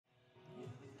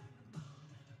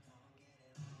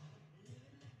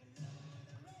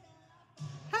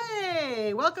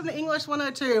Hey, welcome to English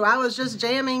 102. I was just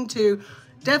jamming to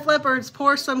Def Leppard's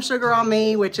Pour Some Sugar on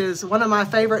Me, which is one of my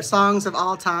favorite songs of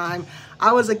all time.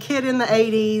 I was a kid in the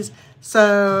 80s,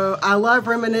 so I love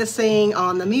reminiscing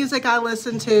on the music I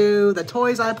listened to, the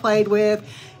toys I played with,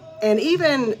 and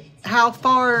even how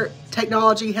far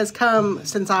technology has come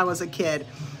since I was a kid.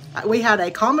 We had a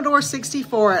Commodore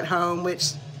 64 at home,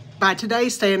 which by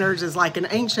today's standards is like an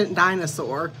ancient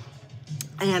dinosaur.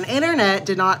 And internet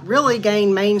did not really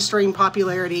gain mainstream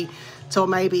popularity till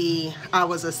maybe I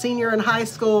was a senior in high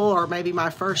school or maybe my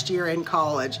first year in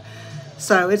college.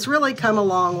 So it's really come a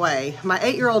long way. My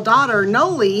 8-year-old daughter,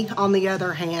 Noli, on the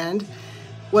other hand,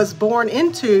 was born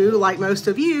into, like most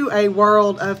of you, a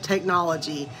world of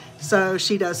technology. So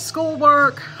she does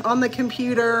schoolwork on the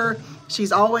computer.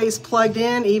 She's always plugged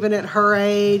in, even at her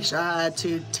age, to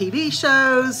TV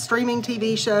shows, streaming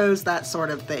TV shows, that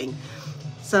sort of thing.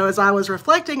 So as I was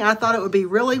reflecting, I thought it would be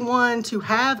really fun to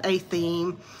have a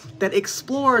theme that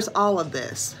explores all of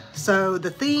this. So the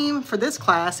theme for this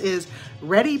class is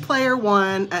Ready Player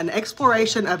One, an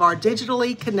exploration of our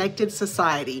digitally connected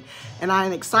society. And I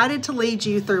am excited to lead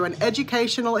you through an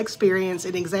educational experience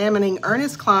in examining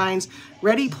Ernest Cline's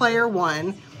Ready Player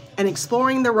One and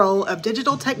exploring the role of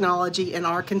digital technology in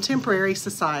our contemporary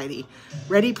society.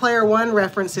 Ready Player One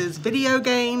references video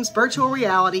games, virtual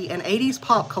reality, and 80s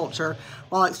pop culture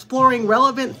while exploring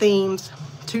relevant themes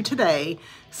to today,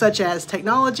 such as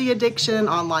technology addiction,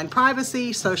 online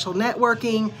privacy, social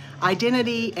networking,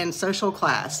 identity, and social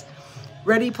class.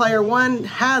 Ready Player One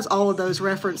has all of those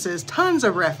references, tons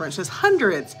of references,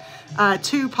 hundreds,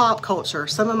 to pop culture.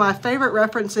 Some of my favorite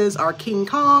references are King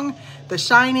Kong, The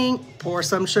Shining, Pour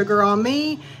Some Sugar on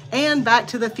Me, and Back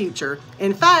to the Future.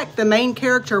 In fact, the main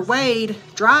character, Wade,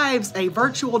 drives a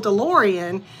virtual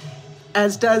DeLorean,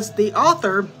 as does the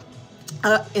author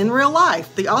in real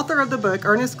life. The author of the book,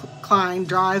 Ernest Cline,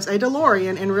 drives a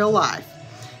DeLorean in real life.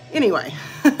 Anyway,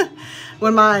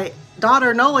 when my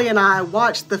daughter Noli and I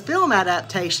watched the film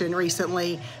adaptation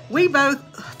recently, we both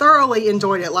thoroughly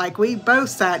enjoyed it. Like, we both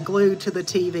sat glued to the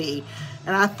TV.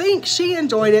 And I think she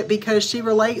enjoyed it because she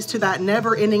relates to that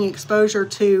never-ending exposure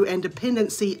to and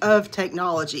dependency of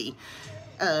technology.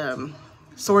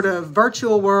 Sort of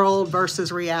virtual world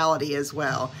versus reality as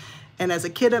well. And as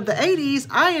a kid of the 80s,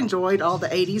 I enjoyed all the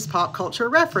 80s pop culture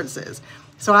references.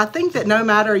 So I think that no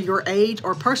matter your age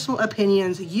or personal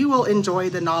opinions, you will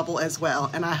enjoy the novel as well,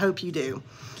 and I hope you do.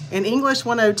 In English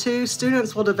 102,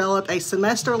 students will develop a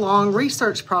semester-long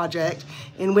research project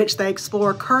in which they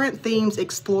explore current themes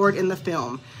explored in the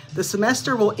film. The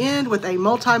semester will end with a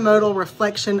multimodal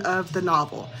reflection of the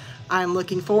novel. I am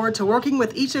looking forward to working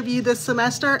with each of you this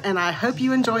semester, and I hope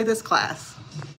you enjoy this class.